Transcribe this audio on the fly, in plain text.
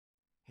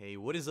Hey,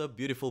 what is up,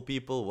 beautiful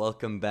people?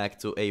 Welcome back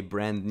to a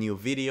brand new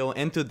video,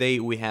 and today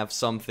we have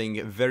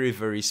something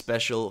very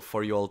special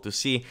for you all to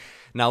see.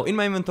 Now, in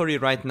my inventory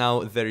right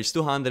now, there is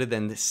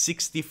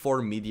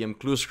 264 medium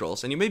clue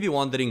scrolls, and you may be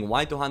wondering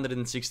why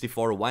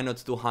 264, why not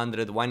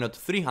 200, why not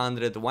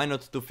 300, why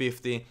not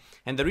 250?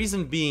 And the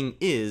reason being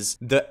is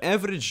the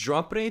average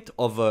drop rate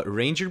of a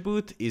ranger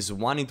boot is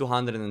 1 in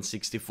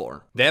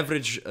 264. The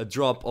average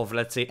drop of,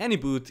 let's say, any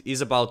boot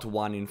is about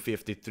 1 in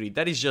 53.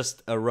 That is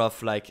just a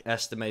rough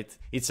estimate.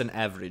 It's an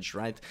average,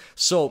 right?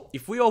 So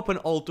if we open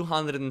all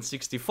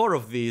 264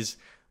 of these,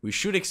 we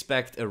should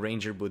expect a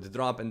ranger boot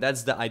drop, and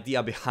that's the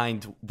idea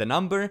behind the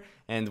number.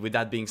 And with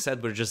that being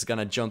said, we're just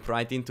gonna jump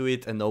right into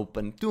it and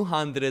open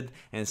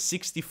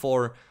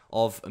 264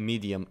 of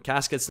medium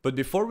caskets. But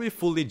before we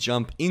fully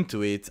jump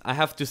into it, I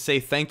have to say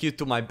thank you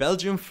to my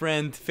Belgian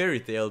friend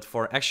Fairytale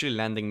for actually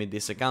landing me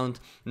this account.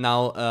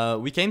 Now,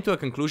 we came to a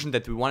conclusion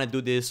that we want to do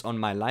this on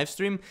my live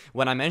stream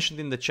when I mentioned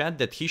in the chat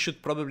that he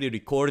should probably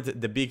record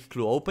the big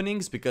clue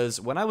openings, because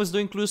when I was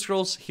doing clue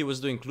scrolls, he was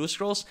doing clue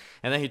scrolls,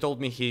 and then he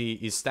told me he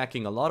is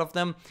stacking a lot of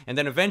them, and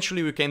then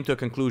eventually we came to a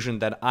conclusion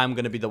that I'm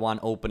gonna be the one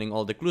opening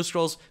all the clue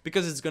scrolls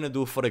because it's gonna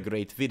do for a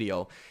great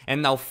video.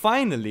 And now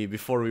finally,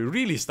 before we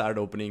really start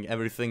opening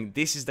everything,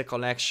 this is the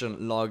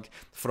collection log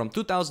from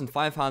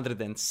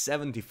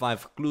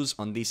 2,575 clues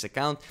on this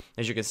account.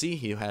 As you can see,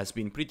 he has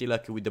been pretty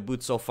lucky with the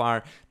boots so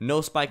far.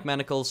 No spike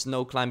manacles,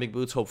 no climbing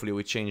boots. Hopefully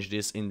we change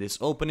this in this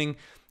opening.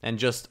 And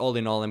just all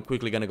in all, I'm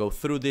quickly gonna go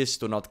through this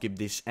to not keep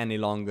this any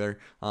longer.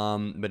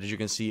 But as you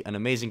can see, an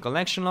amazing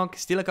collection log.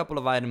 Still a couple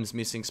of items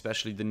missing,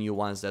 especially the new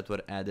ones that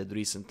were added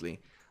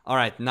recently.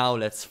 Alright, now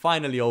let's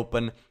finally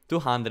open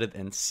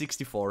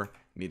 264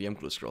 medium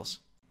clue scrolls.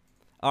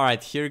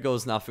 Alright, here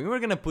goes nothing. We're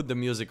gonna put the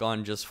music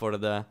on just for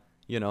the,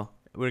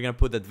 we're gonna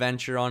put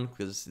Adventure on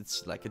because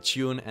it's like a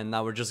tune, and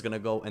now we're just gonna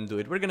go and do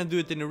it. We're gonna do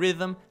it in a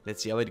rhythm.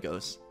 Let's see how it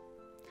goes.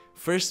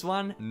 First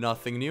one,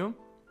 nothing new.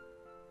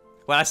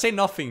 Well, I say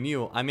nothing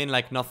new, I mean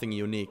like nothing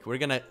unique. We're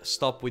gonna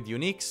stop with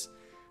uniques.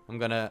 I'm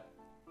gonna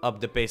up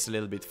the pace a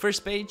little bit.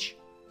 First page.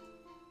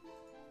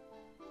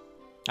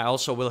 I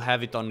also will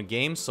have it on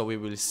game, so we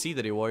will see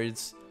the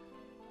rewards.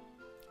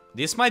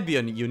 This might be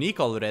a unique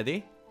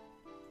already.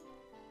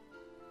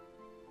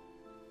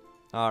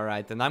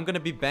 Alright, and I'm gonna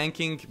be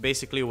banking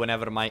basically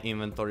whenever my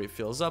inventory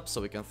fills up,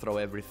 so we can throw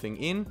everything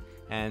in.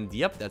 And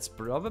yep, that's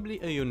probably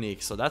a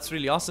unique, so that's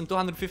really awesome.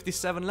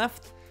 257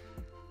 left.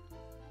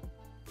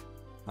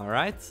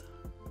 Alright.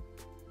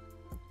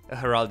 A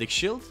heraldic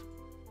shield.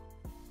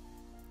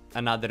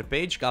 Another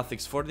page,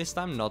 Gothics 4 this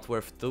time, not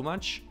worth too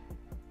much.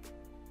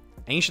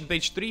 Ancient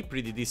page 3,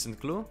 pretty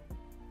decent clue.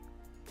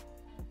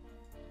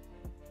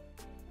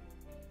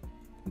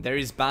 There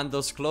is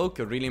Bando's cloak,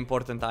 a really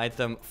important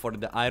item for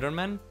the Iron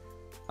Man.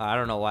 I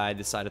don't know why I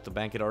decided to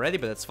bank it already,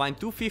 but that's fine.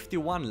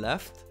 251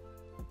 left.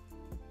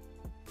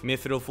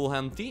 Mithril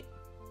Fulham Tea.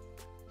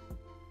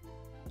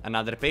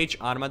 Another page,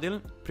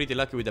 Armadillo. Pretty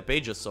lucky with the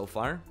pages so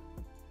far.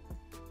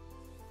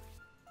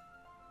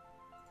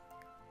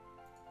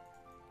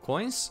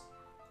 Coins.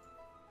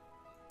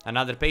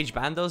 Another page,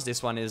 Bandos.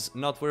 This one is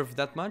not worth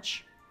that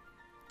much.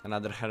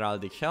 Another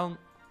Heraldic Helm.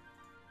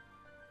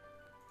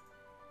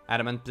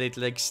 Adamant Plate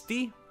Legs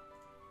Tea.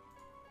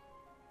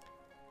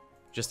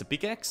 Just a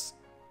pickaxe.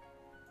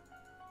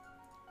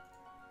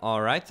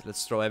 Alright,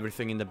 let's throw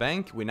everything in the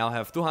bank. We now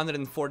have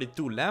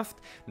 242 left.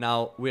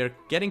 Now, we're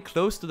getting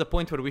close to the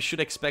point where we should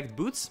expect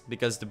boots,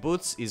 because the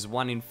boots is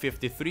 1 in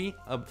 53,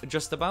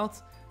 just about.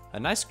 A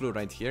nice clue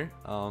right here.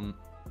 And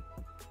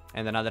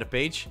another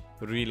page,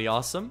 really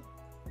awesome.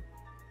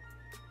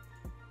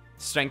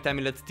 Strength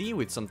Amulet Tea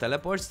with some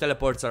teleports.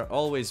 Teleports are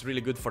always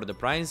really good for the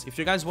prize. If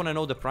you guys want to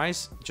know the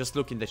price, just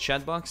look in the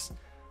chat box.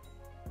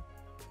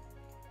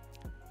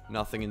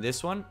 Nothing in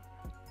this one.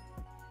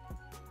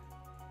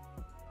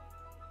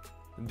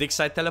 Dig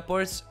side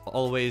teleports,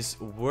 always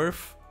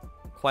worth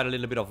quite a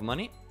little bit of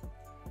money.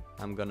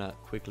 I'm gonna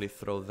quickly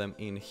throw them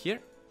in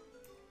here.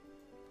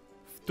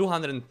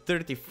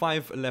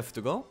 235 left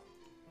to go.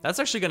 That's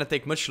actually gonna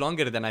take much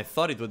longer than I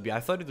thought it would be. I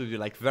thought it would be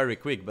like very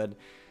quick, but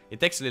it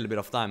takes a little bit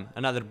of time.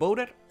 Another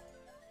boulder.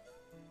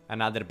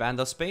 Another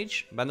Bandos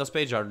page. Bandos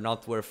page are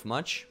not worth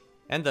much.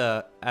 And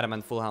the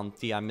Adamant Fulham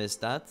Tea, I missed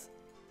that.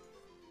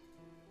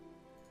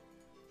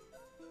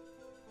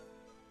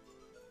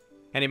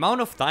 And the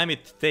amount of time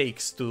it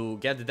takes to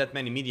get that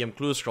many medium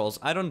clue scrolls,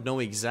 I don't know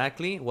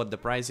exactly what the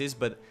price is,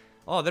 but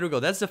oh, there we go.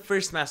 That's the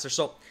first master.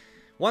 So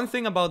one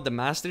thing about the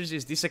masters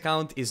is this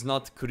account is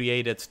not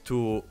created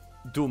to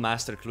do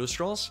master clue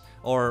scrolls,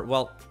 or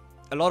well,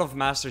 a lot of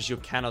masters you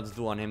cannot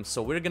do on him.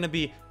 So we're gonna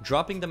be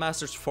dropping the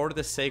masters for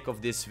the sake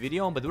of this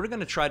video, but we're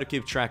gonna try to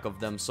keep track of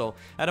them. So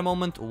at the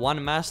moment,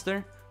 one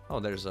master. Oh,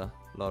 there's a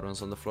lot of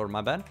ones on the floor,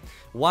 my bad.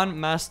 One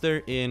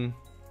master in,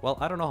 well,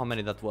 I don't know how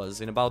many that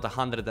was, in about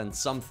 100 and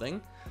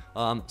something.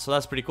 So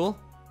that's pretty cool.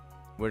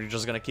 We're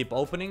just gonna keep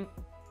opening.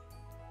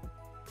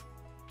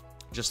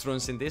 Just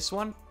runes in this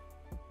one.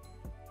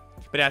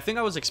 But yeah, I think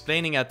I was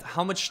explaining at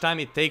how much time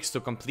it takes to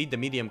complete the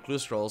medium clue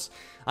scrolls.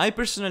 I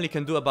personally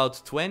can do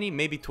about 20,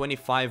 maybe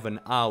 25 an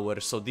hour,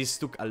 so this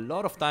took a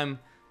lot of time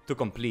to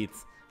complete.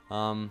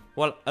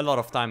 Well, a lot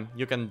of time,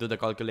 you can do the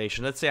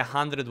calculation. Let's say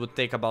 100 would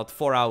take about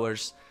 4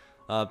 hours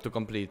to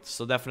complete,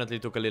 so definitely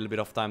took a little bit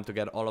of time to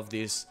get all of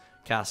these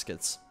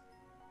caskets.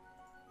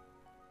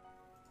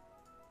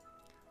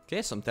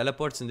 Okay, some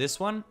teleports in this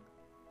one.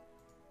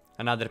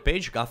 Another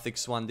page,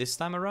 Gothic's one this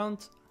time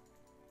around.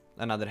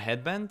 Another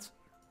headband.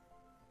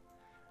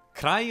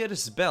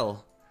 Crier's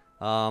Bell.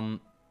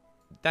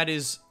 That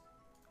is...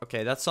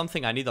 Okay, that's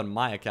something I need on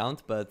my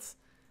account, but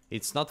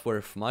it's not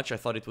worth much. I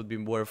thought it would be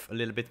worth a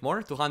little bit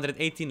more.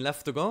 218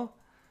 left to go.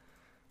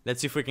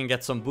 Let's see if we can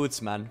get some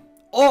boots, man.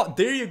 Oh,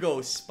 there you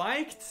go.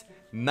 Spiked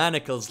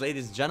manacles,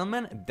 ladies and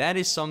gentlemen. That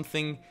is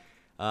something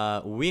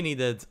we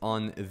needed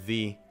on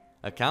the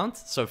account.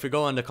 So if we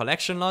go on the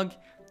collection log,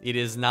 it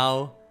is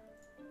now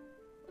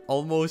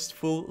almost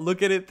full.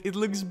 Look at it. It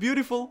looks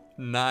beautiful.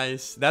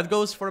 Nice. That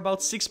goes for about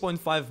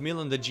 6.5 mil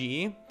on the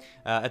GE.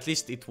 At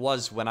least it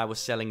was when I was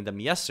selling them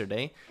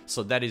yesterday.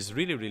 So that is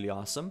really, really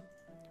awesome.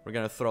 We're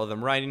gonna throw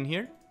them right in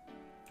here.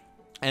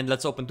 And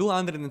let's open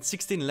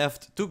 216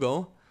 left to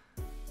go.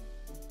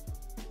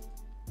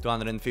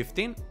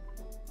 215.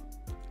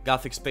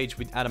 Gothic's page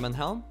with Adamant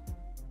Helm.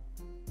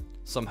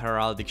 Some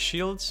heraldic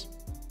shields.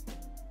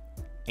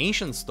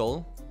 Ancient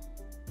Stole.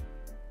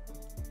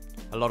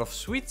 A lot of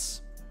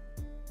sweets.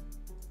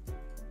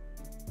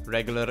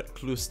 Regular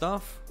clue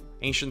stuff.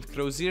 Ancient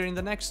Crozier in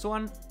the next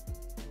one.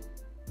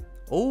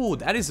 Oh,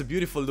 that is a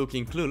beautiful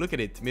looking clue. Look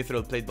at it.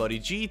 Mithril Plate Body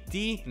G,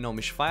 T,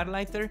 Gnomish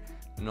Firelighter.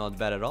 Not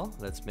bad at all.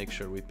 Let's make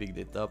sure we picked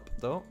it up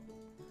though.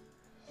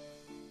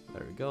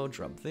 There we go.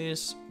 Drop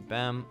this.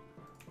 Bam.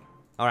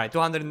 Alright,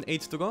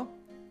 208 to go.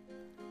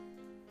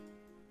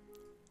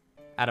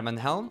 Adamant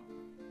Helm.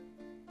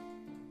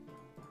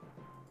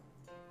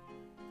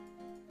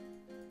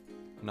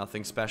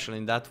 Nothing special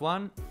in that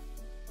one.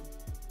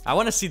 I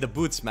want to see the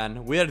boots,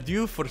 man. We are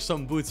due for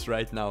some boots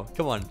right now.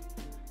 Come on.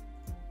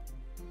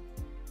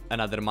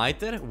 Another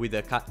Mitre with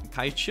a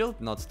kite shield.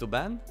 Not too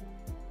bad.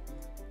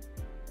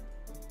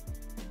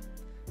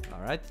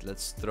 Alright,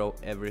 let's throw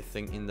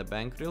everything in the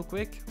bank real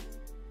quick.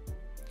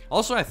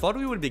 Also, I thought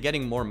we would be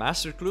getting more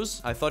master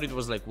clues. I thought it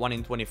was like 1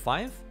 in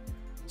 25.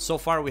 So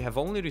far, we have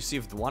only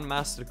received 1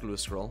 master clue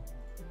scroll.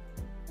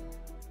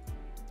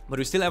 But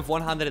we still have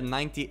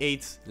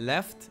 198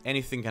 left.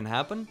 Anything can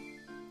happen.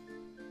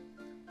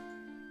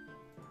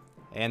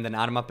 And an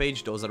Arma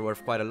page. Those are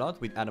worth quite a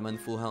lot with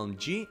Adamant Full Helm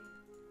G.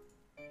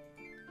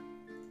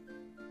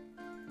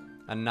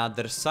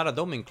 Another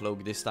Saradomin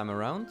Cloak this time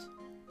around.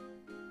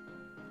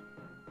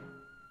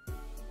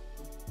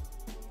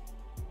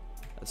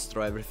 Let's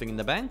throw everything in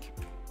the bank.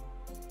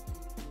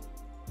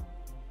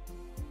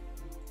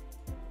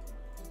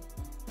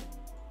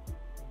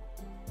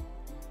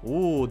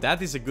 Ooh,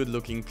 that is a good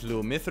looking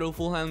clue. Mithril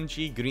Full Helm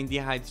G, Green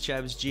D'hide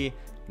Chavs G.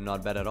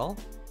 Not bad at all.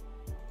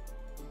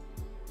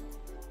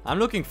 I'm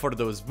looking for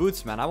those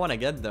boots, man. I want to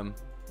get them.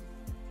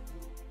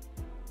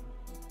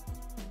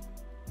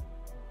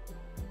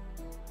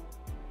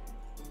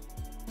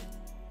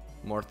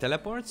 More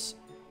teleports.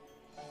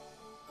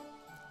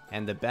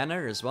 And the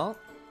banner as well.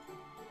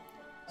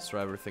 Let's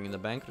throw everything in the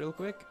bank real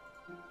quick.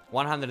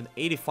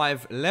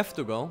 185 left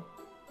to go.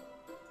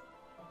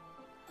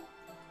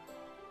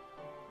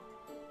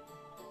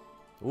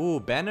 Ooh,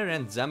 banner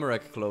and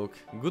Zamorak cloak.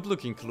 Good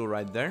looking clue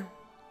right there.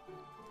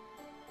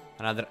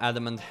 Another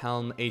Adamant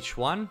Helm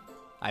H1.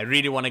 I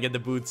really want to get the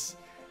boots.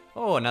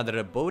 Oh,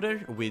 another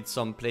boater with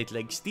some plate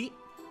legs T.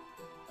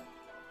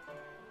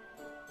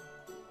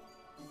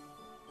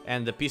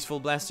 And the Peaceful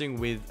Blasting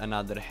with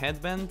another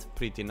headband.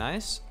 Pretty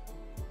nice.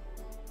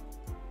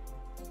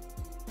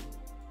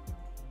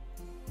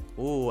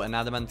 Ooh, an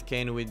Adamant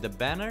Cane with the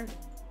banner.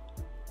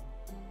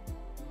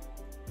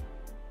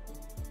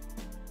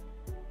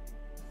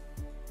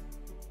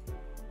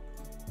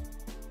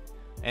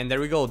 And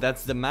there we go,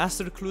 that's the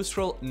Master Clue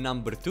Scroll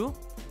number 2.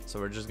 So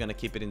we're just gonna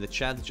keep it in the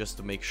chat just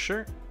to make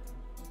sure.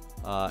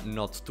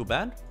 Not too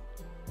bad.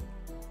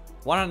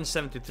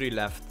 173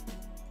 left.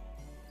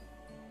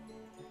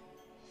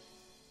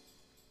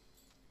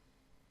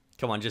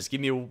 Come on, just give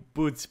me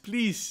boots,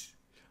 please.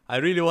 I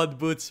really want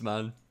boots,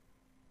 man.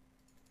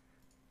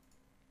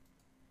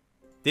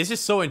 This is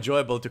so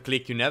enjoyable to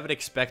click, you never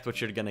expect what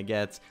you're gonna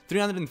get.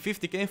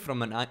 350k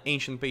from an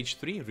Ancient Page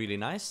 3, really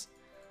nice.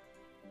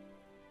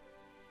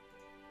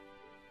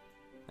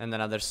 And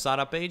another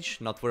Sara page,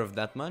 not worth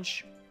that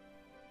much.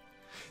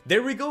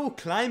 There we go,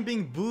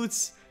 climbing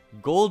boots,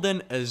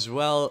 golden as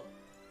well.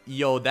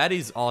 Yo, that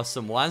is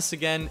awesome. Once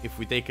again, if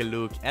we take a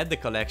look at the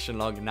collection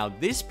log, now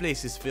this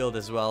place is filled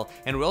as well.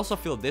 And we also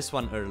filled this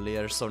one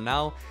earlier. So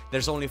now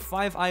there's only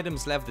 5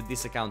 items left that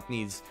this account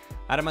needs.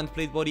 Adamant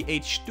Plate Body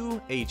H2,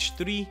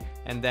 H3,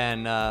 and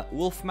then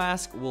Wolf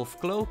Mask, Wolf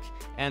Cloak,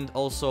 and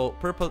also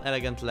Purple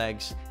Elegant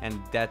Legs. And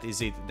that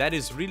is it. That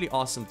is really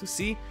awesome to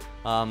see.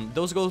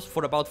 Those go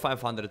for about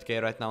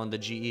 500k right now on the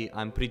GE,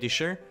 I'm pretty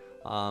sure.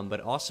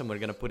 But awesome, we're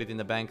gonna put it in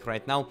the bank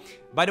right now.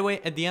 By the way,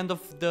 at the end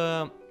of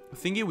the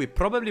thingy, we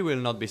probably will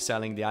not be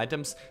selling the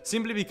items,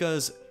 simply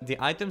because the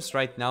items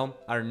right now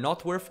are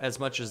not worth as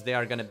much as they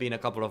are gonna be in a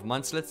couple of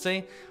months, let's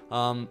say,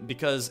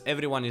 because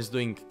everyone is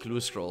doing clue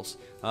scrolls.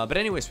 But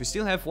anyways, we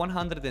still have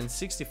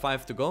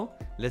 165 to go.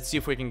 Let's see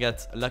if we can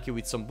get lucky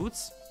with some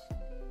boots.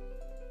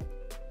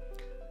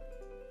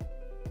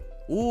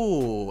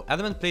 Ooh,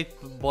 adamant plate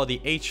body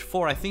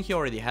H4. I think he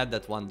already had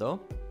that one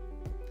though.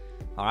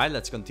 Alright,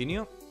 let's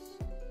continue.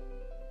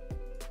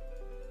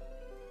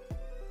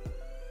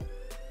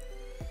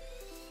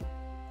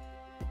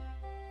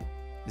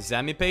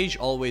 Zami page,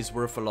 always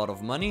worth a lot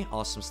of money.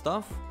 Awesome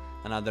stuff.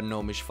 Another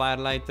gnomish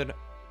firelighter.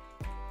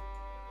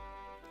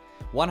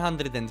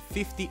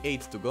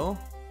 158 to go.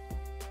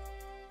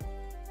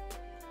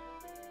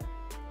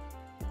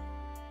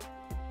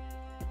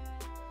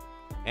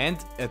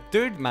 And a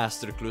third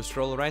master clue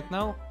scroll right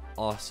now.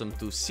 Awesome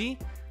to see.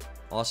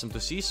 Awesome to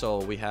see. So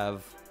we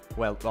have,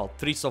 well,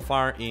 3 so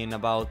far in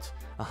about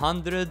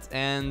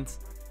 110.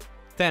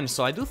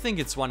 So I do think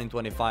it's 1 in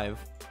 25.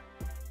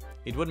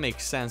 It would make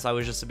sense. I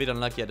was just a bit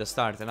unlucky at the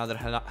start. Another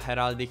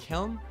heraldic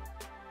helm.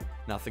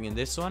 Nothing in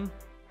this one.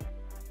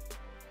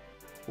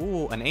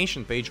 Ooh, an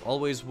ancient page,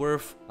 always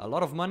worth a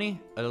lot of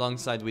money,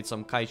 alongside with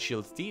some kite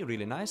shield tea,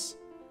 really nice.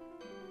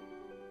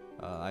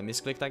 I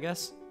misclicked, I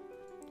guess.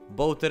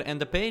 Boater and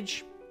the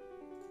page.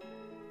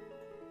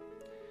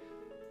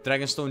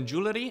 Dragonstone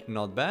jewelry,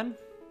 not bad.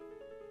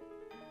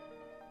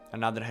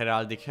 Another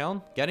heraldic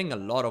helm, getting a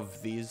lot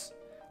of these.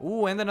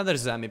 Ooh, and another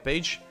Zami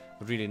page,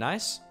 really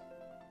nice.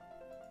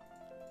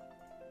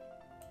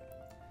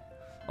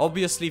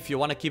 Obviously, if you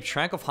want to keep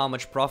track of how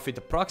much profit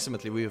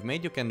approximately we've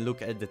made, you can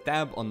look at the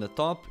tab on the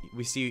top.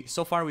 We see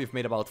so far we've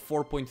made about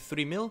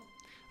 4.3 mil,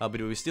 but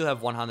we still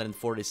have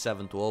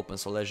 147 to open,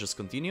 so let's just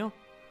continue.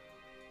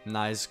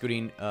 Nice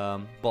green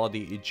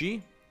body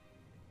G.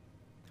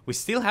 We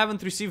still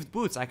haven't received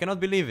boots. I cannot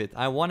believe it.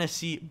 I want to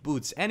see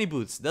boots. Any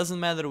boots. Doesn't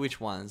matter which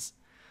ones.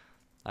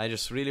 I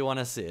just really want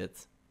to see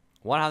it.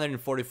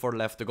 144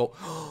 left to go.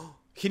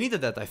 He needed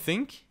that, I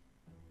think.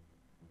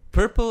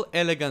 Purple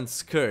elegant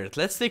skirt.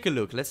 Let's take a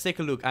look. Let's take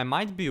a look. I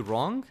might be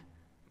wrong,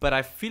 but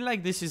I feel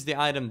like this is the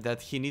item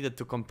that he needed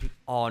to complete.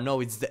 Oh no,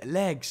 it's the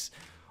legs.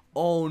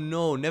 Oh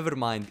no, never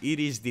mind. It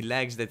is the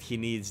legs that he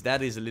needs.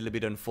 That is a little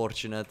bit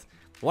unfortunate.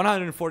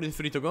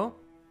 143 to go.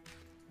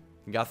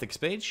 Gothic's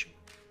page.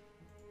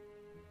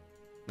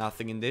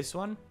 Nothing in this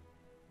one.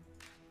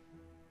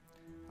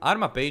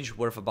 Arma page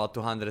worth about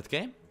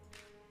 200k.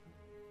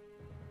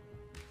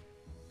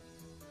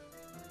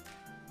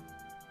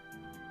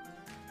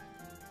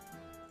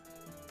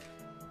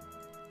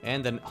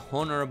 And an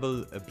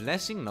honorable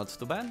blessing, not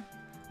too bad.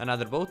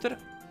 Another boater.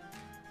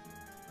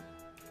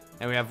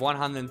 And we have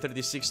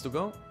 136 to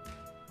go.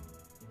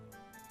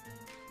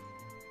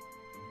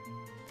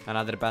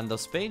 Another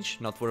Bandos page,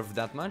 not worth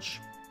that much.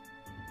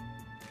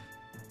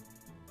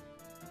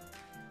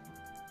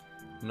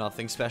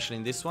 Nothing special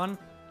in this one.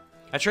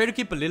 I try to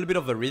keep a little bit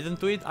of a rhythm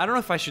to it. I don't know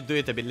if I should do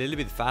it a little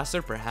bit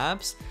faster,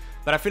 perhaps.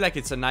 But I feel like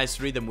it's a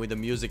nice rhythm with the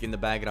music in the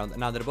background.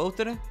 Another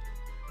boater.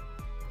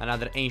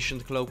 Another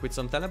ancient cloak with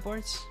some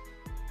teleports.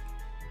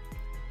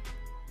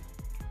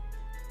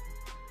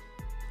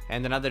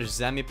 And another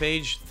Zami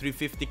page,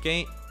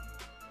 350k.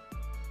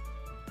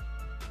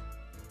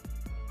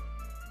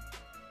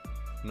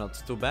 Not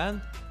too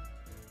bad.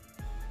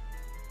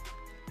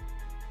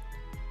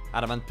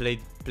 Adamant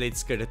plate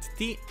skirt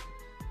T.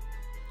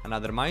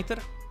 Another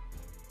mitre.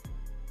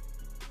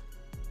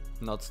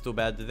 Not too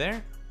bad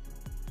there.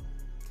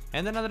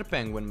 And another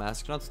penguin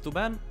mask, not too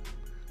bad.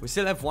 We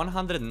still have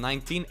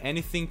 119,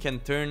 anything can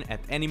turn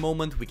at any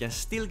moment, we can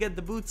still get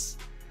the boots.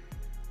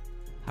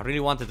 I really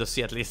wanted to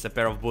see at least a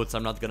pair of boots,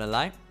 I'm not gonna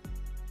lie.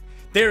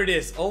 There it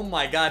is, oh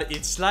my god,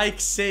 it's like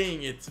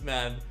saying it,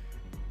 man.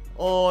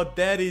 Oh,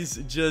 that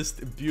is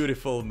just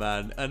beautiful,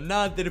 man.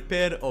 Another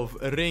pair of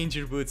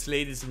ranger boots,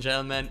 ladies and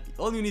gentlemen.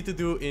 All you need to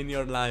do in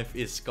your life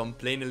is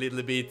complain a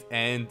little bit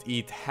and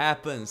it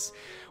happens.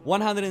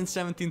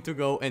 117 to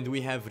go and we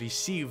have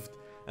received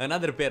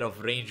another pair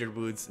of ranger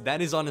boots.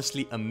 That is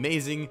honestly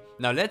amazing.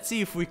 Now let's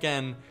see if we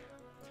can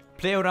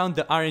play around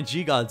the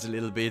RNG gods a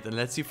little bit and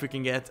let's see if we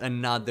can get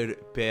another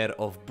pair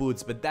of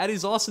boots. But that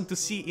is awesome to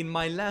see. In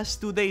my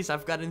last 2 days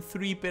I've gotten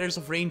 3 pairs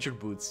of ranger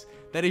boots.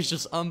 That is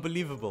just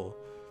unbelievable.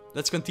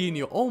 Let's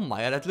continue. Oh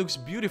my god, that looks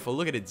beautiful.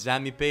 Look at it,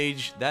 Zami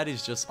page. That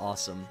is just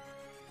awesome.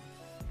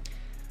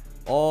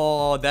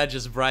 Oh, that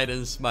just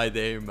brightens my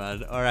day,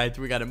 man. Alright,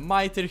 we got a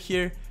mitre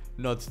here.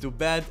 Not too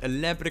bad. A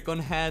leprechaun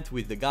hat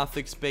with the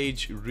Gothics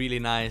page. Really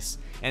nice.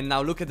 And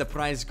now look at the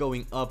price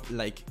going up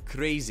like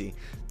crazy.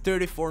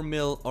 34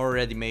 mil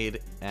already made.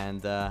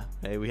 And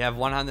we have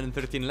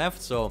 113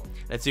 left. So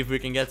let's see if we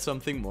can get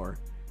something more.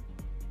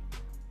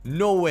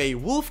 No way.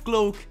 Wolf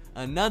cloak.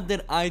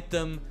 Another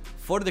item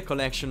for the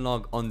collection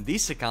log on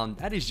this account.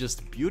 That is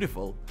just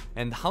beautiful.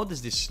 And how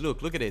does this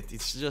look? Look at it.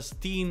 It's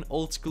just teen,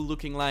 old school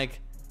looking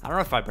like. I don't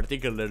know if I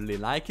particularly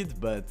like it,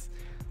 but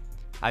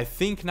I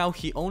think now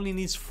he only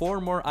needs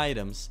 4 more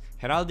items.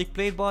 Heraldic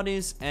plate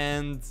bodies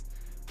and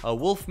a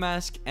wolf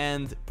mask,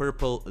 and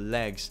purple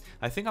legs.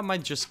 I think I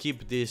might just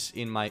keep this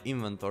in my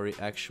inventory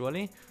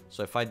actually.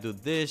 So if I do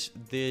this,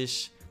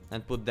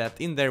 and put that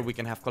in there, we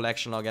can have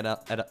collection log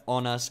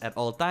on us at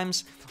all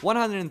times.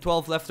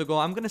 112 left to go.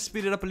 I'm gonna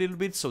speed it up a little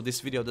bit so this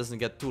video doesn't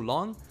get too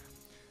long.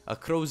 A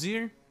crow's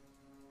ear.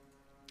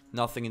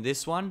 Nothing in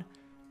this one.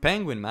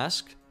 Penguin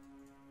mask.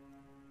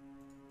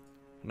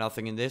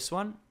 Nothing in this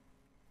one.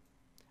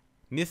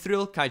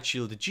 Mithril Kite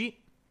Shield G.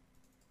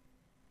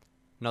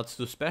 Not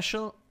too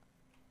special.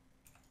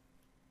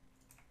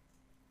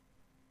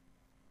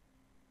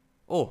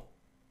 Oh.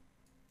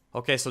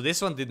 Okay, so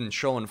this one didn't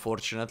show,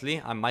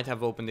 unfortunately. I might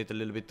have opened it a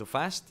little bit too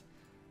fast.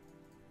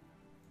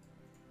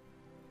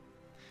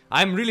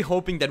 I'm really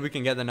hoping that we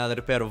can get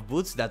another pair of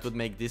boots. That would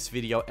make this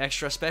video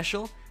extra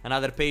special.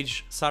 Another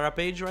page, Sarah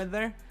page right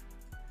there.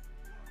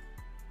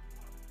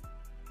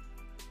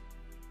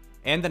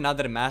 And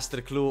another master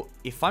clue.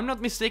 If I'm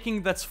not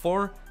mistaken, that's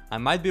 4. I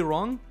might be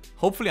wrong.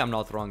 Hopefully I'm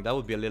not wrong. That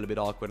would be a little bit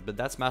awkward. But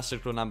that's master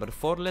clue number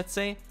 4, let's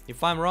say.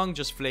 If I'm wrong,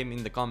 just flame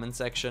in the comment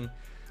section.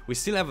 We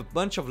still have a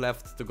bunch of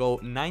left to go,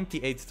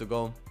 98 to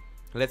go.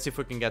 Let's see if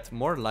we can get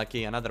more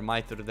lucky. Another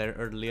mitre there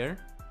earlier.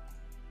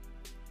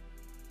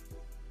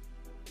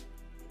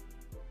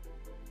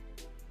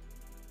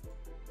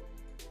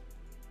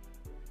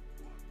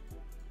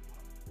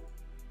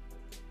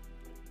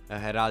 A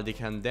heraldic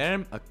hand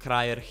there, a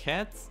crier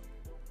hat.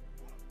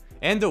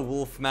 And a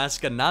wolf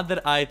mask,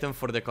 another item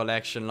for the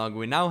collection log.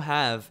 We now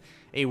have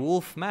a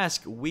wolf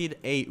mask with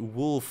a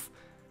wolf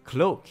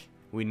cloak.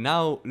 We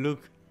now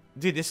look...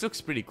 Dude, this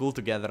looks pretty cool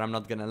together, I'm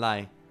not gonna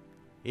lie.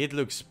 It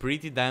looks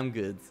pretty damn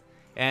good.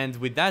 And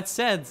with that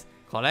said,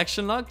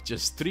 collection log,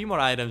 just 3 more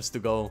items to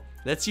go.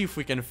 Let's see if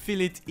we can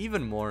fill it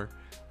even more.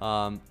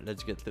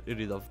 Let's get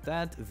rid of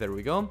that. There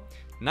we go.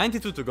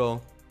 92 to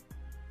go.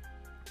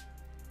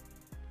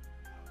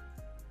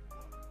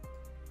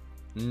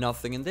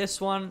 Nothing in this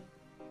one.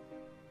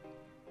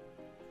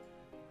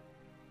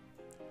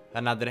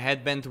 Another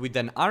headband with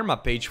an Arma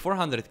page,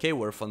 400k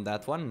worth on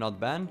that one, not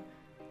bad.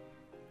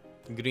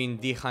 Green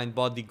behind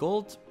body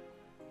gold.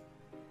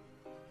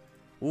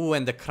 Ooh,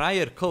 and the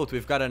crier coat.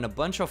 We've gotten a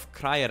bunch of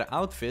crier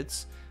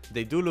outfits.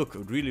 They do look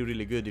really,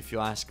 really good if you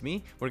ask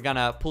me. We're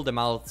gonna pull them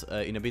out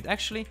in a bit.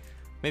 Actually,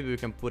 maybe we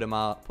can put them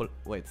out.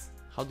 Wait,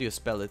 how do you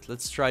spell it?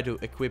 Let's try to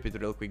equip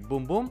it real quick.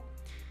 Boom, boom.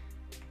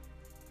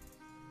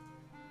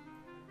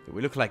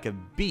 We look like a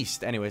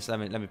beast. Anyways, let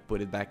me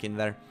put it back in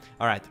there.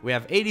 Alright, we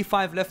have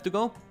 85 left to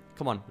go.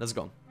 Come on, let's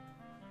go.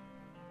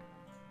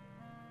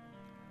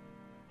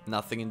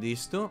 Nothing in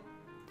these two.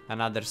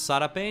 Another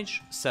Sarah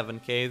page,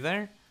 7k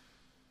there.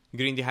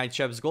 Green the High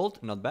Chef's gold,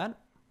 not bad.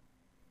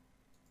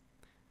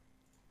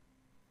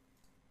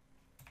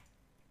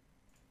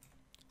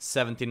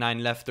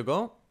 $79 left to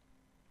go.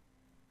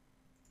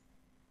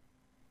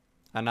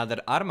 Another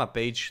Arma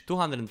page,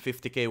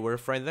 250k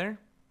worth right there.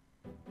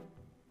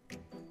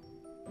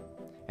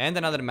 And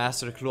another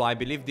master clue. I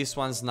believe this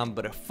one's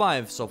number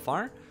 5 so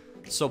far.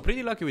 So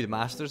pretty lucky with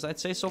masters, I'd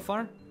say, so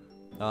far.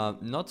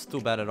 Not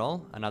too bad at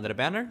all. Another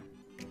banner.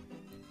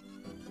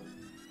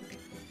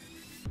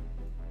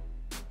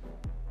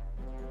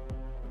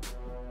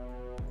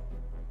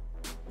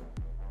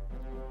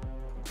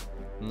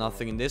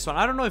 Nothing in this one.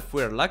 I don't know if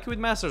we're lucky with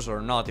masters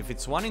or not. If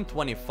it's 1 in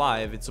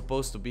 25, it's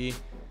supposed to be...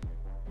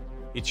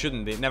 It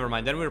shouldn't be. Never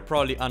mind. Then we're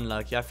probably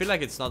unlucky. I feel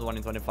like it's not 1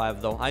 in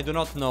 25 though. I do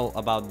not know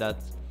about that.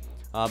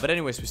 But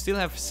anyways, we still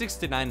have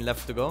 69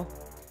 left to go.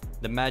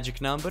 The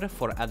magic number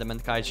for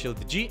Adamant Kite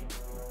Shield G.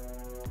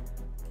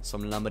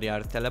 Some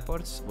Lumberyard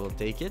teleports. We'll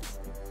take it.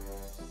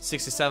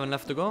 67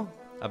 left to go.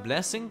 A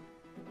blessing.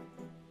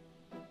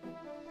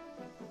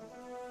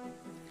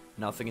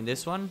 Nothing in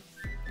this one.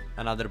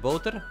 Another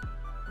boater.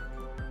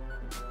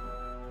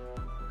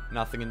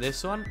 Nothing in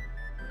this one.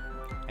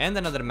 And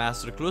another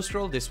master clue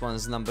scroll. This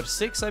one's number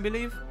 6, I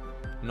believe.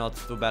 Not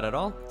too bad at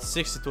all.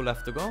 62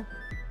 left to go.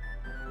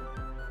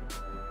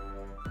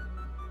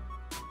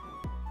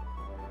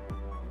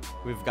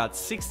 We've got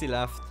 60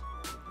 left.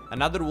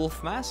 Another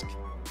wolf mask.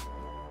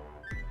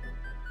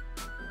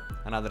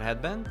 Another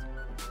headband.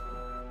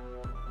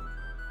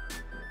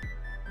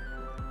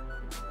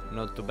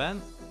 Not too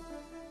bad.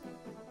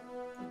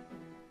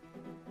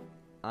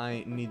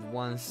 I need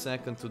 1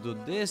 second to do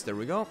this. There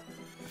we go.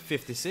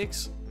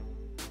 56.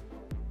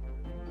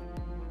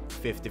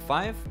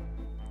 55.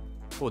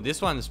 Oh,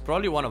 this one is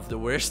probably one of the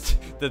worst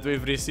that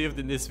we've received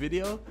in this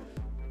video.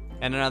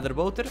 And another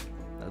boater.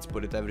 Let's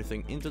put it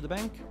everything into the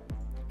bank.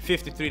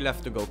 53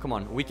 left to go. Come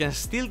on, we can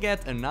still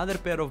get another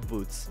pair of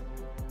boots.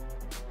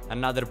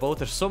 Another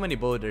boater. So many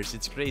boaters,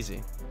 it's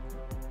crazy.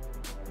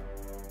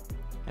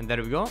 And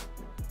there we go.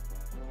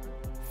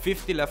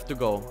 50 left to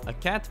go. A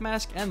cat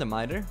mask and a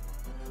miter.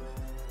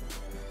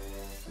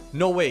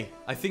 No way,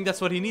 I think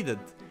that's what he needed.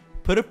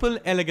 Purple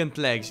elegant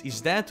legs.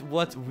 Is that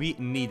what we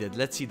needed?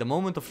 Let's see, the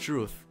moment of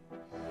truth.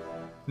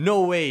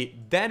 No way,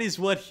 that is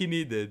what he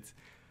needed.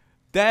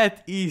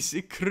 That is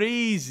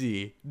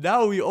crazy.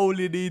 Now we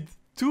only need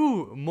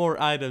 2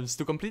 more items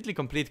to completely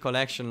complete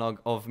collection log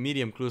of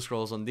medium clue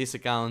scrolls on this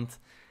account.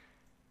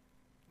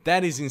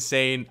 That is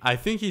insane. I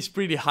think he's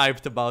pretty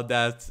hyped about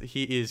that.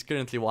 He is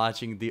currently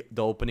watching the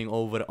opening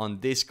over on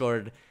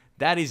Discord.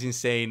 That is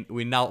insane.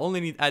 We now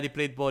only need Addy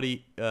Plate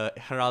Body,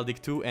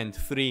 Heraldic 2 and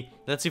 3.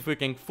 Let's see if we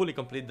can fully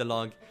complete the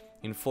log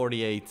in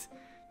 48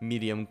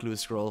 medium clue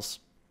scrolls.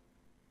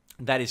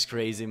 That is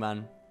crazy,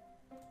 man.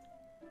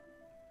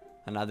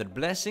 Another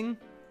blessing.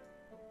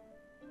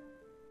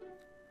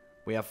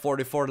 We have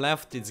 44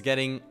 left. It's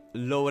getting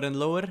lower and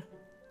lower.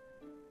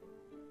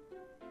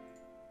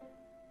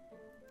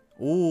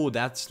 Ooh,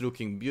 that's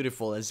looking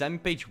beautiful. A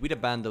Zami page with a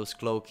Bando's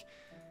cloak.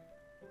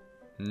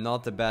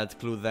 Not a bad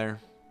clue there.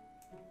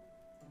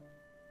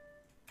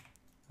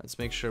 Let's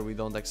make sure we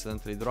don't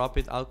accidentally drop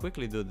it. I'll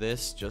quickly do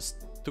this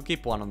just to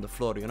keep one on the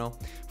floor, you know.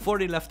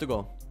 40 left to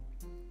go.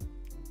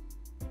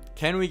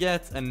 Can we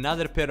get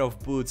another pair of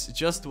boots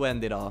just to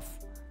end it off?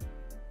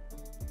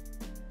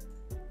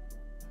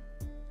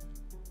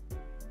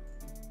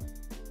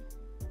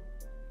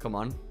 Come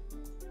on.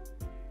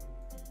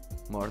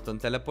 Morton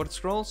teleport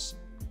scrolls.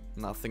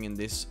 Nothing in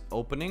this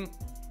opening.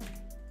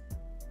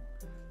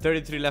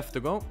 33 left to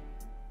go.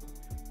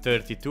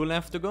 32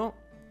 left to go.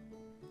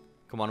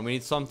 Come on, we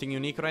need something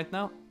unique right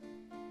now.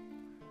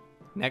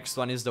 Next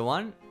one is the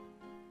one.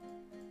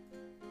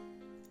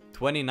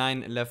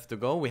 29 left to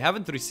go. We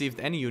haven't received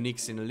any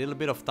uniques in a little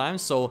bit of time,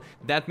 so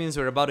that means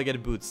we're about to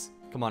get boots.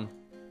 Come on.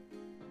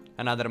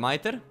 Another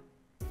mitre.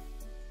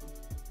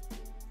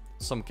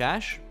 Some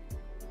cash.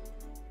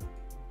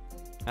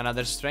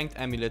 Another strength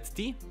amulet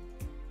T.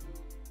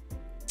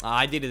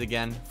 I did it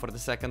again for the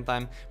second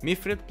time.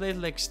 Mithril plate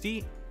legs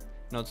T.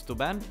 Not too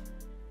bad.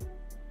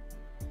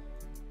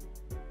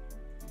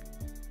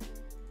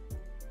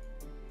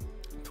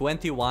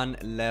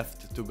 $21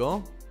 left to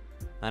go.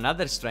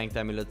 Another strength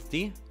amulet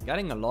T.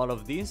 Getting a lot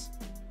of these.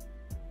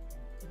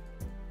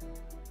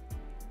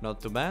 Not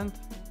too bad.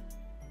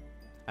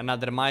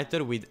 Another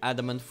mitre with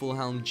adamant full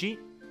helm G.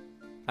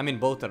 I mean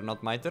both are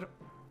not mitre.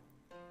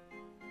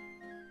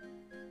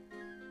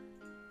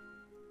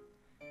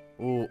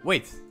 Ooh,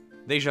 wait.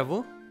 Deja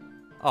vu?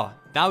 Oh,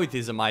 now it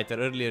is a mitre.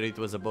 Earlier it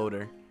was a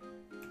boater.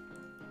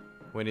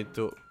 We need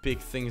to pick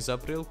things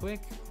up real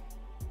quick.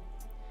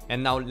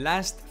 And now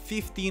last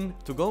 15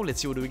 to go.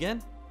 Let's see what we get.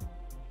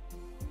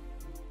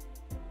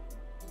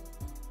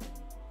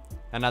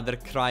 Another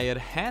crier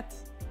hat.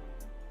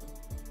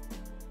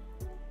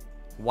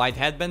 White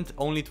headband.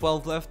 Only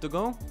 12 left to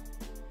go.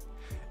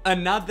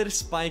 Another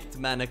spiked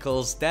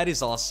manacles. That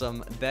is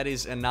awesome. That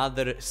is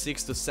another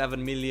 6 to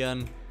 7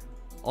 million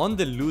on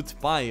the loot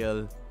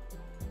pile.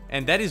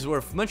 And that is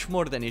worth much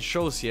more than it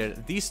shows here.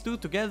 These two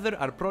together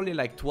are probably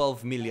like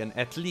 12 million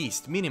at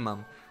least,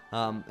 minimum.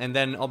 And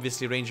then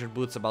obviously Ranger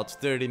Boots about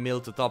 30 mil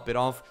to top it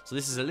off. So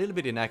this is a little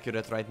bit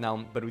inaccurate right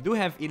now. But we do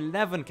have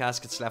 11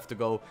 caskets left to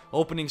go.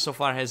 Opening so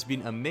far has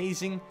been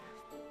amazing.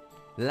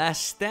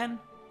 Last 10.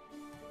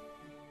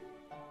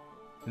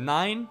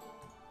 9.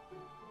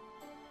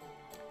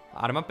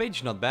 Arma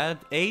page, not bad.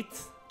 8.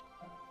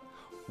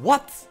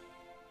 What?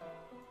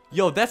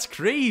 Yo, that's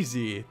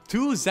crazy.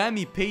 2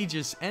 Zami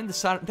pages and the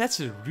Sar. That's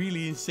a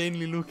really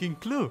insanely looking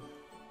clue.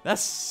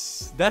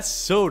 That's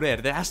so rare.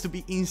 That has to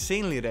be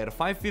insanely rare.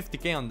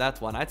 550k on that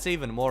one. I'd say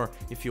even more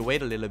if you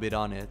wait a little bit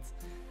on it.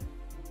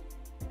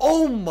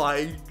 Oh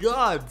my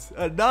god.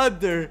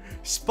 Another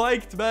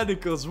spiked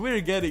manacles. We're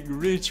getting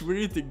rich. We're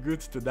eating good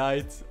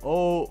tonight.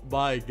 Oh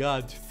my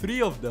god.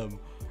 3 of them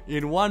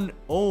in one.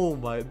 Oh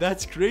my.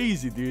 That's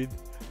crazy, dude.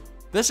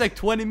 That's like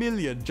 20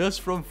 million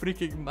just from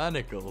freaking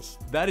manacles.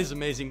 That is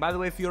amazing. By the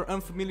way, if you're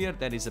unfamiliar,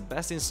 that is a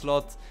best in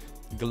slot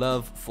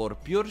glove for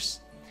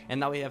pures. And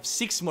now we have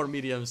 6 more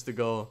mediums to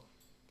go.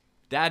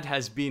 That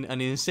has been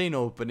an insane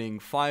opening.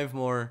 5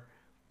 more.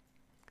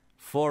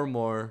 4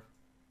 more.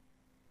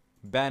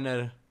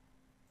 Banner.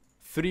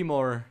 3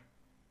 more.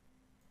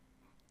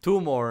 2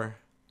 more.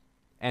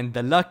 And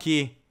the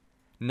lucky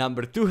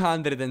number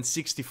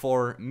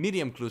 264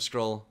 medium clue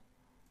scroll.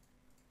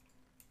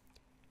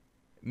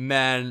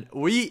 Man,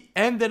 we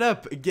ended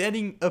up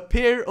getting a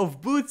pair of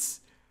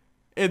boots.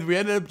 And we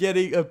ended up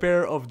getting a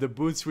pair of the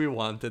boots we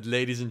wanted,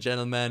 ladies and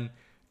gentlemen.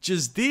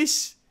 Just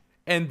this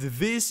and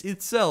this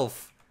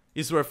itself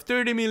is worth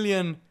 30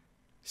 million,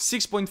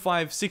 6.5,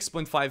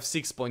 6.5,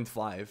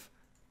 6.5.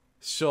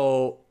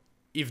 So,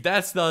 if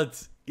that's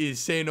not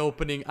insane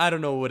opening, I don't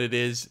know what it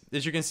is.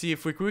 As you can see,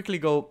 if we quickly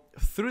go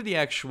through the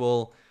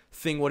actual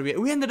thing, what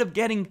we ended up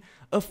getting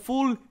a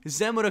full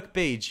Zamorak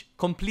page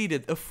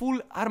completed, a full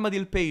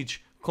Armadillo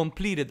page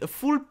completed, a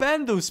full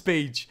Pandos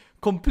page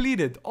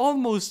completed,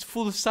 almost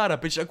full Sara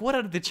page. Like, what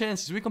are the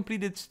chances? We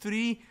completed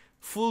 3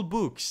 full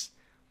books.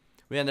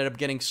 We ended up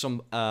getting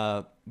some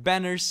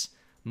banners,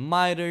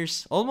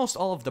 miters, almost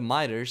all of the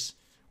miters.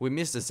 We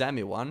missed the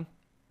Zami one.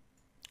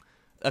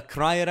 A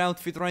crier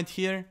outfit right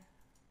here.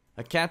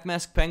 A cat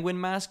mask, penguin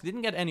mask.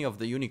 Didn't get any of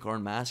the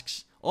unicorn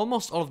masks.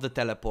 Almost all of the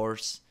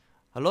teleports.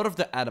 A lot of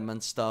the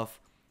adamant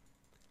stuff.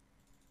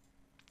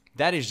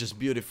 That is just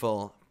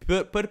beautiful.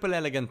 Purple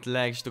elegant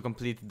legs to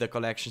complete the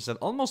collections and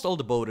almost all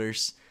the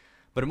boaters.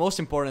 But most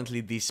importantly,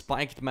 the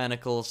spiked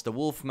manacles, the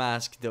wolf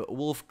mask, the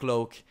wolf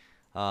cloak.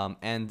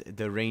 and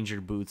the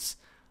Ranger boots.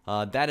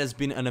 That has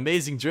been an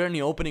amazing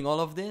journey opening all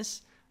of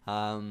this.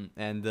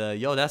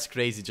 Yo, that's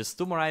crazy. Just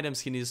 2 more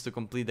items he needs to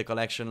complete the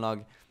collection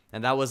log.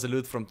 And that was the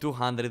loot from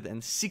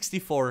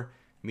 264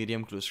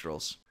 medium clue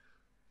scrolls.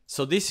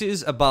 So this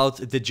is about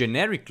the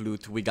generic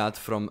loot we got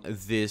from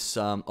this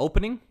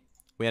opening.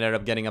 We ended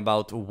up getting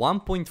about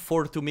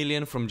 1.42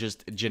 million from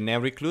just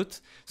generic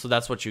loot. So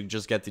that's what you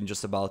just get in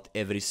just about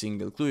every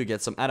single clue. You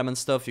get some adamant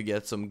stuff, you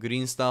get some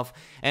green stuff.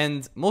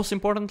 And most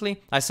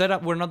importantly, I said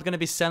that we're not going to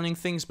be selling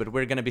things, but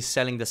we're going to be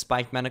selling the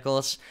spiked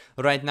manacles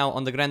right now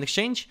on the Grand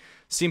Exchange.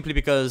 Simply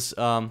because,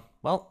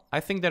 well, I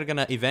think they're going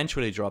to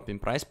eventually drop in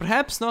price.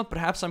 Perhaps not,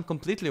 perhaps I'm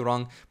completely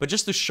wrong. But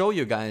just to show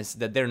you guys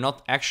that they're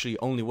not actually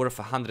only worth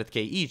 100k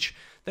each,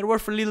 they're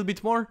worth a little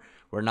bit more.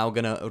 We're now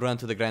gonna run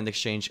to the Grand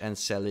Exchange and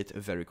sell it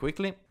very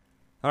quickly.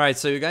 Alright,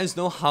 so you guys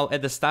know how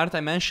at the start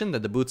I mentioned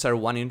that the boots are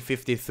 1 in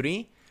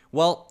 53?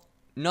 Well,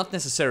 not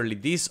necessarily.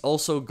 These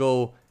also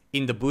go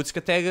in the boots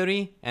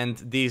category, and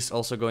these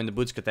also go in the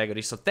boots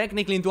category. So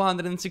technically in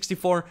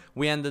 264,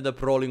 we ended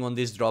up rolling on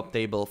this drop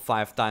table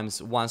 5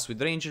 times. Once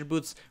with Ranger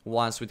boots,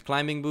 once with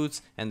climbing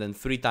boots, and then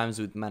 3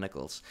 times with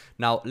manacles.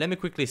 Now, let me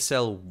quickly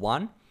sell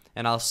one,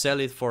 and I'll sell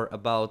it for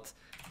about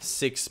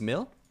 6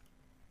 mil.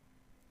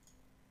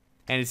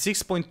 And it's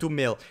 6.2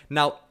 mil.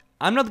 Now,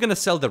 I'm not gonna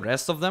sell the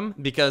rest of them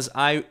because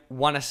I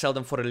want to sell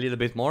them for a little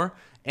bit more.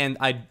 And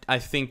I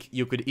think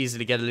you could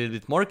easily get a little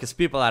bit more because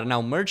people are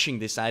now merching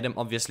this item,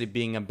 obviously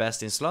being a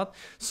best in slot.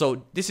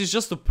 So this is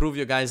just to prove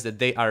you guys that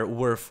they are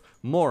worth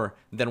more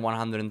than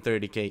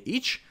 130k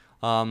each.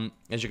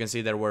 As you can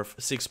see, they're worth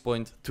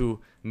 6.2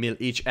 mil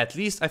each at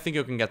least. I think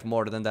you can get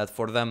more than that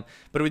for them.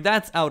 But with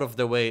that out of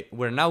the way,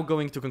 we're now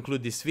going to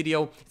conclude this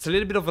video. It's a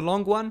little bit of a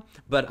long one,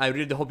 but I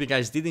really hope you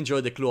guys did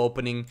enjoy the clue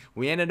opening.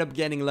 We ended up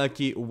getting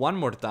lucky one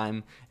more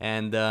time.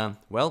 And,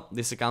 well,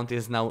 this account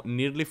is now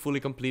nearly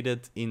fully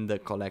completed in the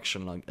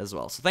collection log as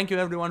well. So thank you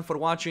everyone for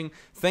watching.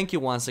 Thank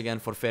you once again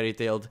for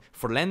Fairytailed,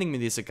 for lending me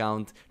this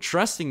account,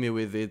 trusting me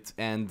with it,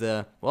 and,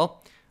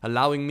 well,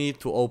 allowing me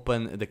to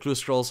open the clue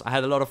scrolls. I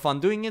had a lot of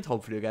fun doing it.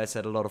 Hopefully you guys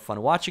had a lot of fun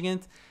watching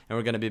it. And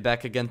we're gonna be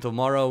back again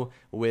tomorrow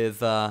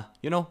with,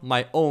 you know,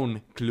 my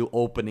own clue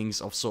openings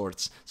of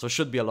sorts. So it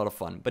should be a lot of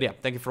fun. But yeah,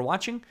 thank you for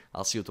watching.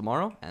 I'll see you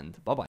tomorrow, and bye-bye.